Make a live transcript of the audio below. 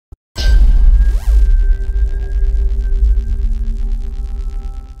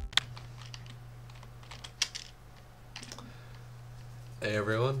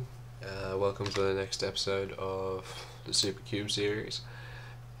for the next episode of the Super Cube series.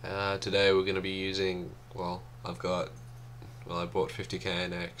 Today we're going to be using, I bought 50k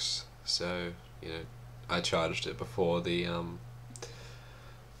NX, so, I charged it before the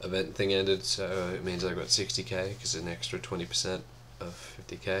event thing ended, so it means I got 60k because an extra 20% of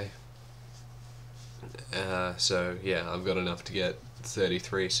 50k. So yeah, I've got enough to get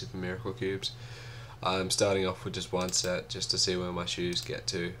 33 Super Miracle Cubes. I'm starting off with just one set just to see where my shoes get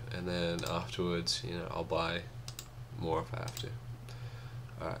to, and then afterwards, I'll buy more if I have to.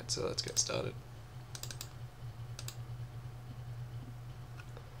 Alright, so let's get started.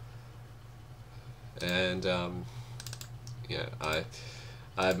 And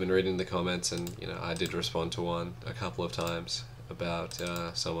I've been reading the comments, and I did respond to one a couple of times about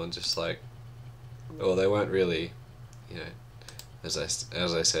someone just like, well, they weren't really, as I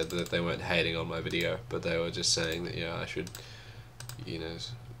said, that they weren't hating on my video, but they were just saying that I should,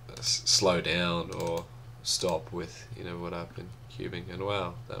 slow down or stop with what I've been cubing. And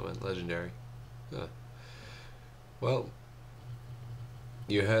wow, that went legendary. Well,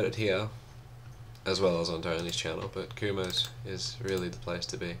 you heard it here, as well as on Tony's channel, but Kumo's is really the place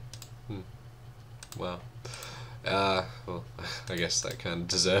to be. Wow. Well, I guess that kind of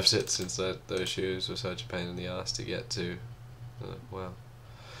deserves it, since those shoes were such a pain in the ass to get to. Wow.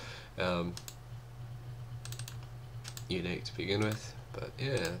 Unique to begin with, but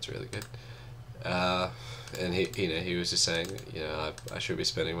yeah, that's really good. And he was just saying that, I should be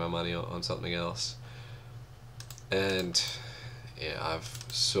spending my money on something else. And yeah, I've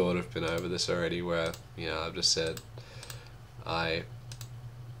sort of been over this already, where I've just said I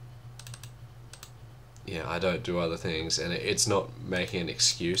don't do other things, and it's not making an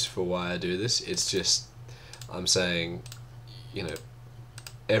excuse for why I do this. It's just I'm saying,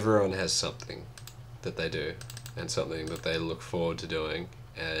 everyone has something that they do and something that they look forward to doing,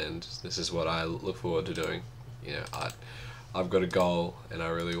 and this is what I look forward to doing. I've got a goal, and I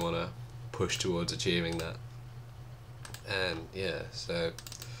really want to push towards achieving that. And yeah, so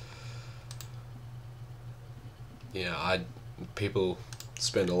people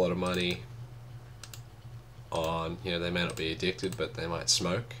spend a lot of money on, they may not be addicted, but they might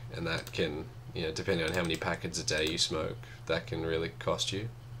smoke, and that can, depending on how many packets a day you smoke, that can really cost you.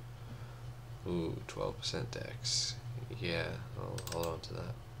 Ooh, 12% dex. Yeah, I'll hold on to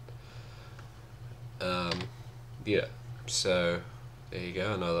that. Yeah, so there you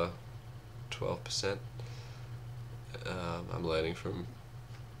go, another 12%. I'm learning from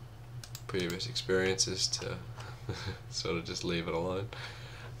previous experiences to sort of just leave it alone.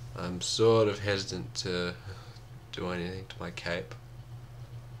 I'm sort of hesitant to do anything to my cape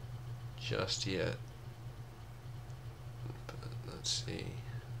just yet, but let's see.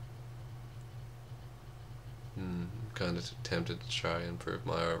 Kind of tempted to try and improve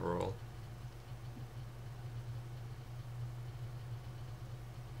my overall.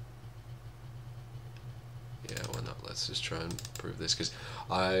 Yeah, why not? Let's just try and improve this, because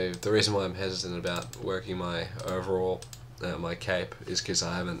the reason why I'm hesitant about working my overall, my cape, is because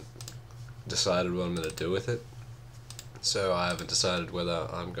I haven't decided what I'm going to do with it. So I haven't decided whether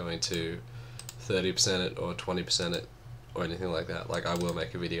I'm going to 30% it or 20% it or anything like that. Like, I will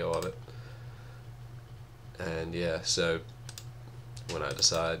make a video of it. And yeah, so when I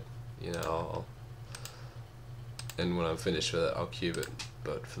decide, and when I'm finished with it, I'll cube it.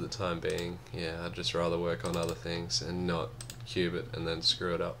 But for the time being, yeah, I'd just rather work on other things and not cube it and then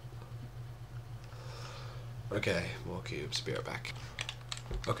screw it up. Okay, more cubes, be right back.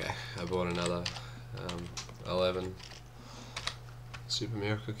 Okay, I bought another 11 Super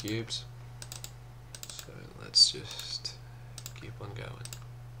Miracle Cubes, so let's just keep on going.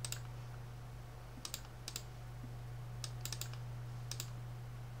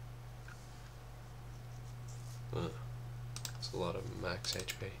 It's a lot of max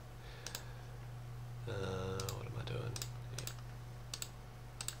HP. What am I doing?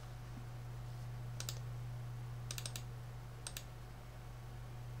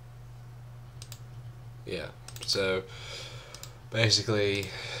 Yeah, so basically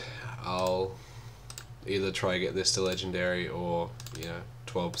I'll either try to get this to legendary or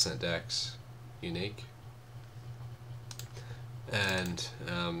 12% dex unique, and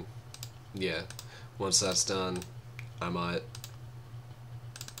yeah, once that's done, I might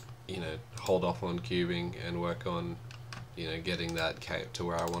hold off on cubing and work on getting that cape to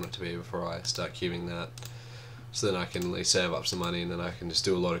where I want it to be before I start cubing that. So then I can at least save up some money, and then I can just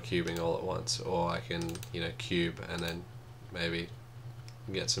do a lot of cubing all at once, or I can cube and then maybe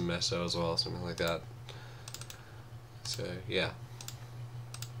get some meso as well, something like that. So yeah.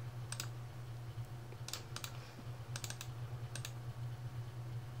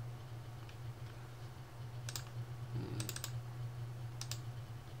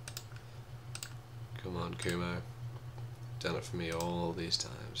 Come on, Kumo. Done it for me all these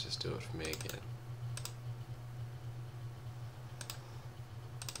times, just do it for me again.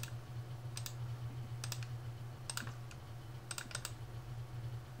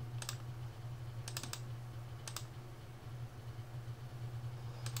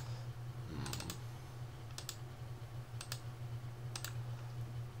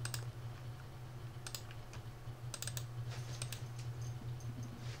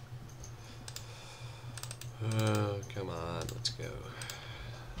 Oh, come on, let's go.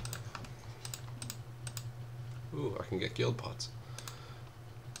 Ooh, I can get guild pots.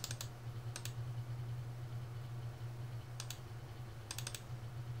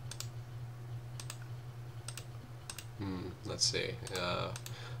 Let's see.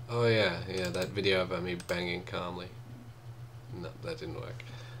 Oh yeah, that video about me banging calmly. No, that didn't work.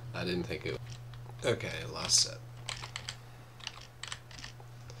 I didn't think it would. Okay, last set.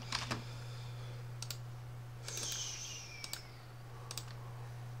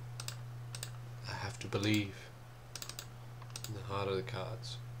 I have to believe in the heart of the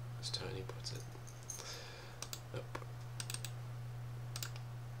cards, as Tony puts it. Nope.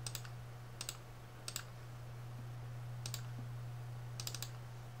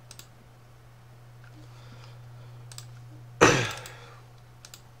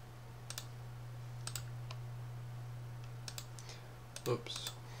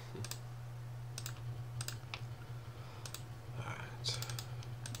 Oops. Alright.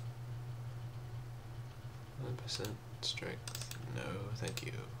 9% strength. No, thank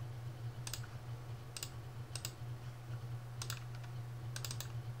you.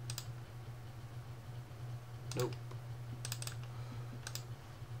 Nope.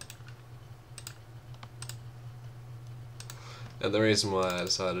 And the reason why I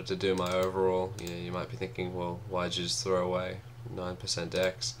decided to do my overall, you might be thinking, well, why'd you just throw away 9%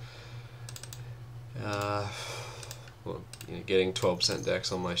 dex? Well, getting 12%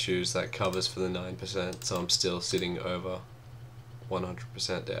 dex on my shoes, that covers for the 9%, so I'm still sitting over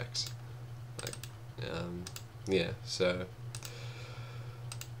 100% dex. Yeah, so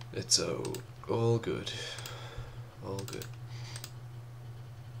it's all good. All good.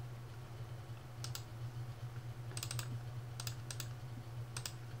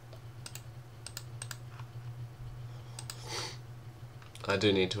 I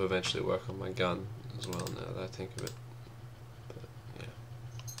do need to eventually work on my gun as well now that I think of it. But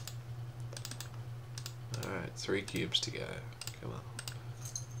yeah. Alright, 3 cubes to go. Come on.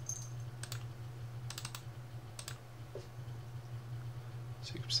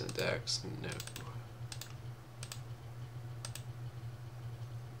 %, dex, no.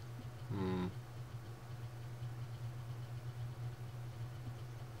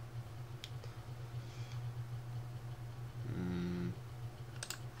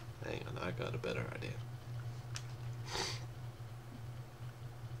 Hang on, I got a better idea.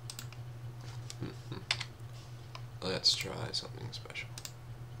 Let's try something special.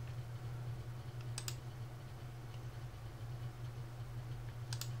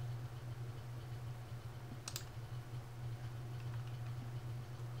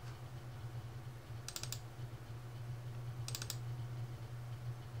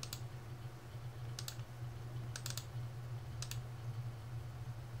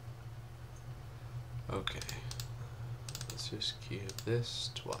 Okay, let's just cube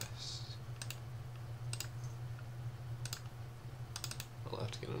this twice. I'll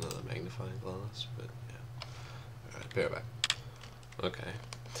have to get another magnifying glass, but yeah. Alright, bear back. Okay,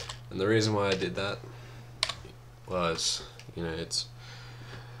 and the reason why I did that was, it's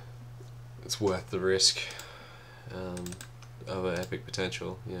worth the risk of an epic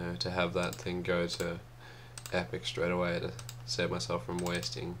potential, to have that thing go to epic straight away to save myself from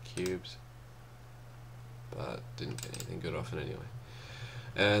wasting cubes. But didn't get anything good off it anyway.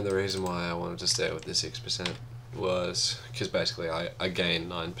 And the reason why I wanted to stay with the 6% was because basically I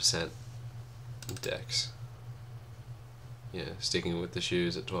gained 9% dex. Sticking with the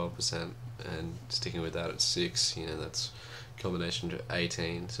shoes at 12% and sticking with that at 6, that's a combination to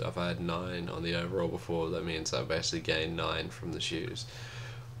 18. So if I had 9 on the overall before, that means I basically gained 9 from the shoes,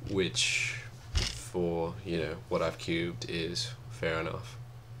 which for what I've cubed is fair enough.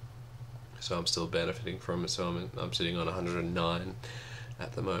 So I'm still benefiting from it, so I'm sitting on 109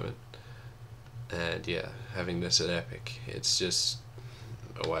 at the moment. And yeah, having this at epic, it's just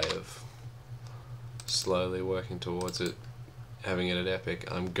a way of slowly working towards it. Having it at epic,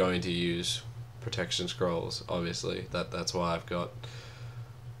 I'm going to use protection scrolls, obviously. That's why I've got,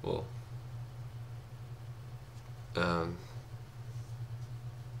 well, yeah,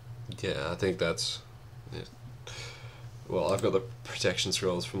 I think that's, well, I've got the protection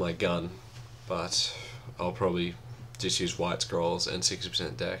scrolls for my gun, but I'll probably just use white scrolls and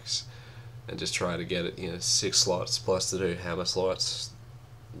 60% dex, and just try to get it, 6 slots plus the 2 hammer slots.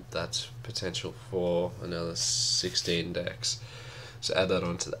 That's potential for another 16 dex. So add that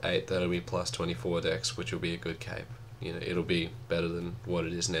on to the 8, that'll be plus 24 dex, which will be a good cape. It'll be better than what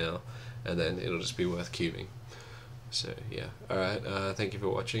it is now, and then it'll just be worth cubing. So yeah, alright, thank you for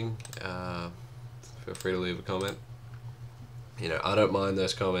watching. Feel free to leave a comment. I don't mind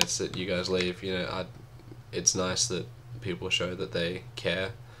those comments that you guys leave. It's nice that people show that they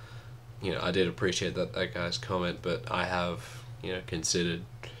care. I did appreciate that guy's comment, but I have, considered,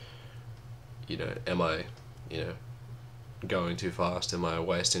 am I, going too fast? Am I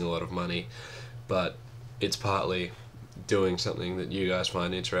wasting a lot of money? But it's partly doing something that you guys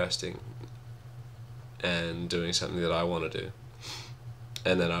find interesting and doing something that I want to do.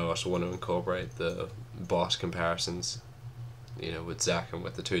 And then I also want to incorporate the boss comparisons, with Zach and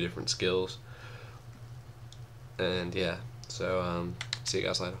with the 2 different skills. And yeah, so see you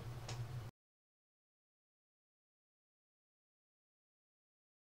guys later.